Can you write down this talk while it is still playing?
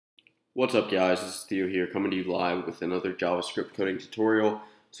What's up, guys? This is Theo here, coming to you live with another JavaScript coding tutorial.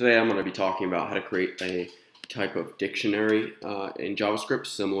 Today I'm going to be talking about how to create a type of dictionary in JavaScript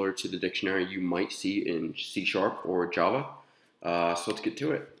similar to the dictionary you might see in C# or Java. So let's get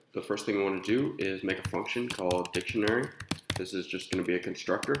to it. The first thing we want to do is make a function called dictionary. This is just going to be a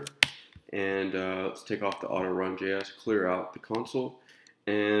constructor. And let's take off the auto-run.js, clear out the console,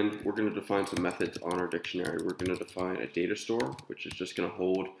 and we're going to define some methods on our dictionary. We're going to define a data store, which is just going to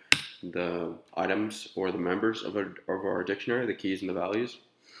hold the items or the members of our dictionary, the keys and the values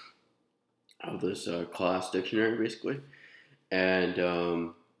of this class dictionary, basically.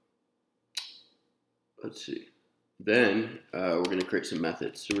 And let's see. Then we're going to create some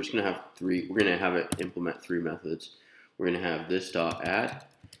methods. So we're just going to have three. We're going to have it implement three methods. We're going to have this dot add.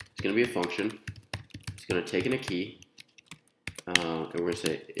 It's going to be a function. It's going to take in a key, and we're going to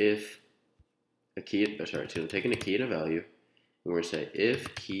say if a key. It's going to take in a key and a value. And we're going to say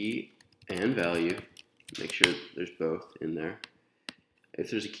if key and value, make sure there's both in there.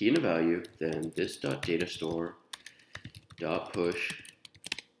 If there's a key and a value, then this dot data store dot push,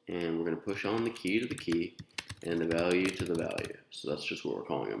 and we're going to push on the key to the key and the value to the value. So that's just what we're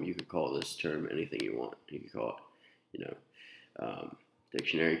calling them. You could call this term anything you want. You could call it,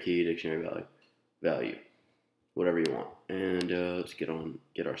 dictionary key, dictionary value, whatever you want. And let's get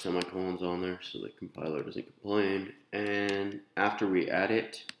our semicolons on there so the compiler doesn't complain. And after we add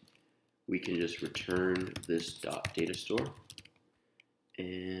it, we can just return this dot data store.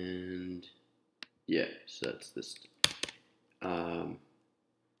 And yeah, so that's this.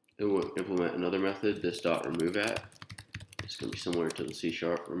 It will implement another method, this dot remove at. It's going to be similar to the C#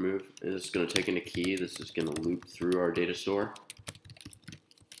 remove. And it's going to take in a key. This is going to loop through our data store.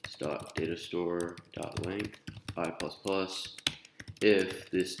 This dot data store dot length I++. If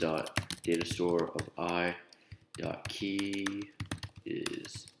this dot data store of I dot key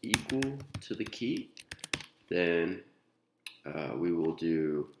is equal to the key, then we will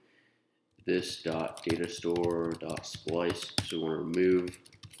do this dot data store dot splice. So we want to remove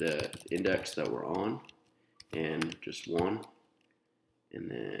the index that we're on and just one,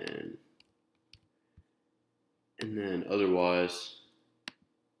 and then otherwise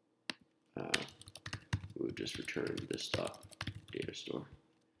we would just return this dot data store,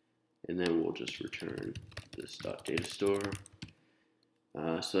 and then we'll just return this dot data store.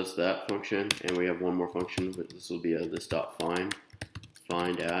 So that's that function, and we have one more function, but this will be a this dot find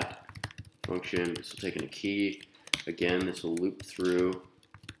at function. This will take in a key. Again, this will loop through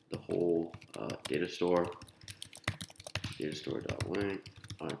the whole data store dot length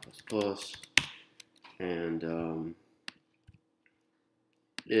I++, and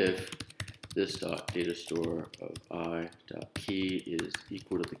if this dot data store of I dot key is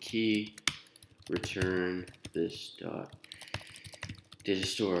equal to the key, return this dot data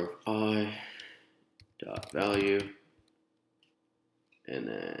store of I dot value, and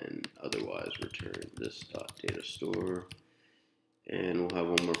then otherwise return this dot data store. And we'll have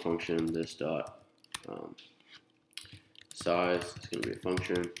one more function, this dot size. It's going to be a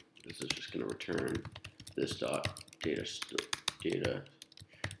function. This is just going to return this dot data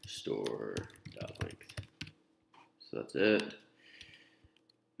store dot length. So that's it.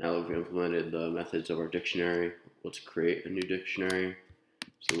 Now that we've implemented the methods of our dictionary, let's create a new dictionary.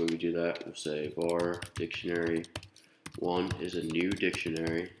 So when we do that, we'll say var dictionary 1 is a new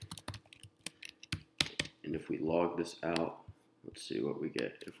dictionary. And if we log this out, let's see what we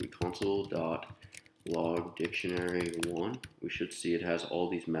get. If we console.log dictionary 1, we should see it has all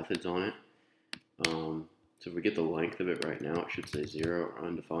these methods on it. So if we get the length of it right now, it should say 0 or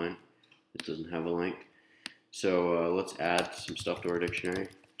undefined. It doesn't have a length. So let's add some stuff to our dictionary.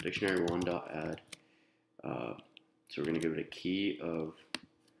 Dictionary1.add. So we're going to give it a key of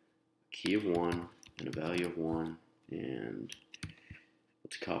 1 and a value of 1. And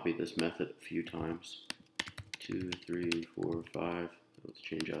let's copy this method a few times. 2, 3, 4, 5. Let's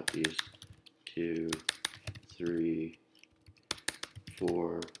change out these. 2, 3,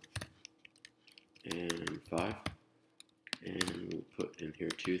 4, and 5. And we'll put in here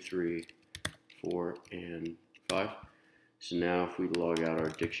 2, 3, 4, and 5. So now if we log out our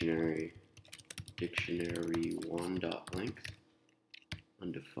dictionary 1.length,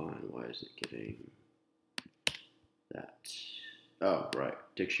 undefined, why is it getting that? Oh, right,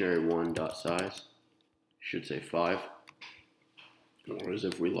 dictionary 1.size should say 5. Whereas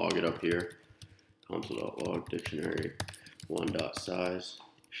if we log it up here, console.log dictionary 1.size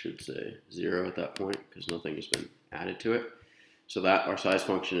should say 0 at that point because nothing has been added to it. So that our size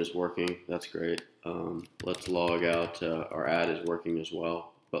function is working. That's great. Let's log out. Our add is working as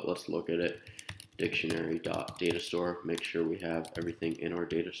well, but let's look at it. Dictionary.datastore. Make sure we have everything in our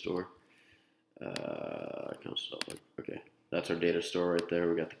data store. Okay, that's our data store right there.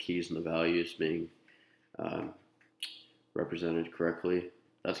 We got the keys and the values being represented correctly.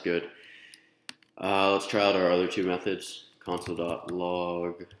 That's good. Let's try out our other two methods.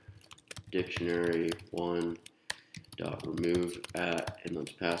 Console.log dictionary 1 remove at, and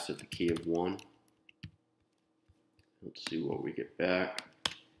let's pass it the key of 1. Let's see what we get back.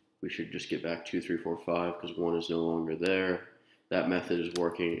 We should just get back 2, 3, 4, 5 because 1 is no longer there. That method is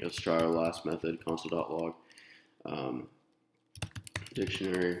working. Let's try our last method, console.log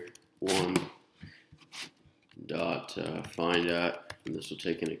dictionary 1 find at, and this will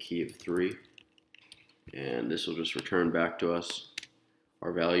take in a key of 3, and this will just return back to us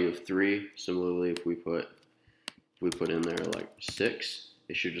our value of 3. Similarly, if we put in there like 6,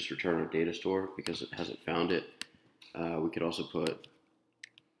 it should just return our data store because it hasn't found it. We could also put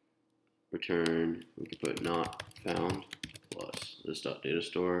return, we could put not found plus this dot data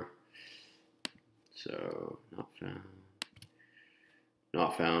store. So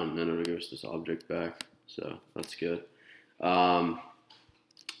not found, and then it'll give us this object back. So that's good. But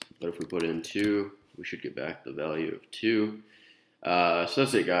if we put in 2, we should get back the value of 2. So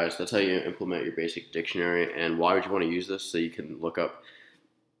that's it, guys. That's how you implement your basic dictionary. And why would you want to use this? So you can look up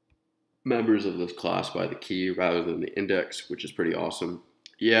members of this class by the key rather than the index, which is pretty awesome.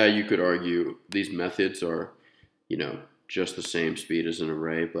 Yeah, you could argue these methods are, just the same speed as an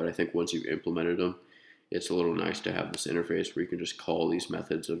array, but I think once you've implemented them, it's a little nice to have this interface where you can just call these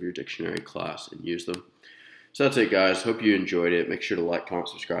methods of your dictionary class and use them. So that's it, guys. Hope you enjoyed it. Make sure to like, comment,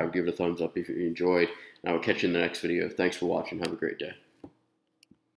 subscribe, give it a thumbs up if you enjoyed, and I will catch you in the next video. Thanks for watching. Have a great day.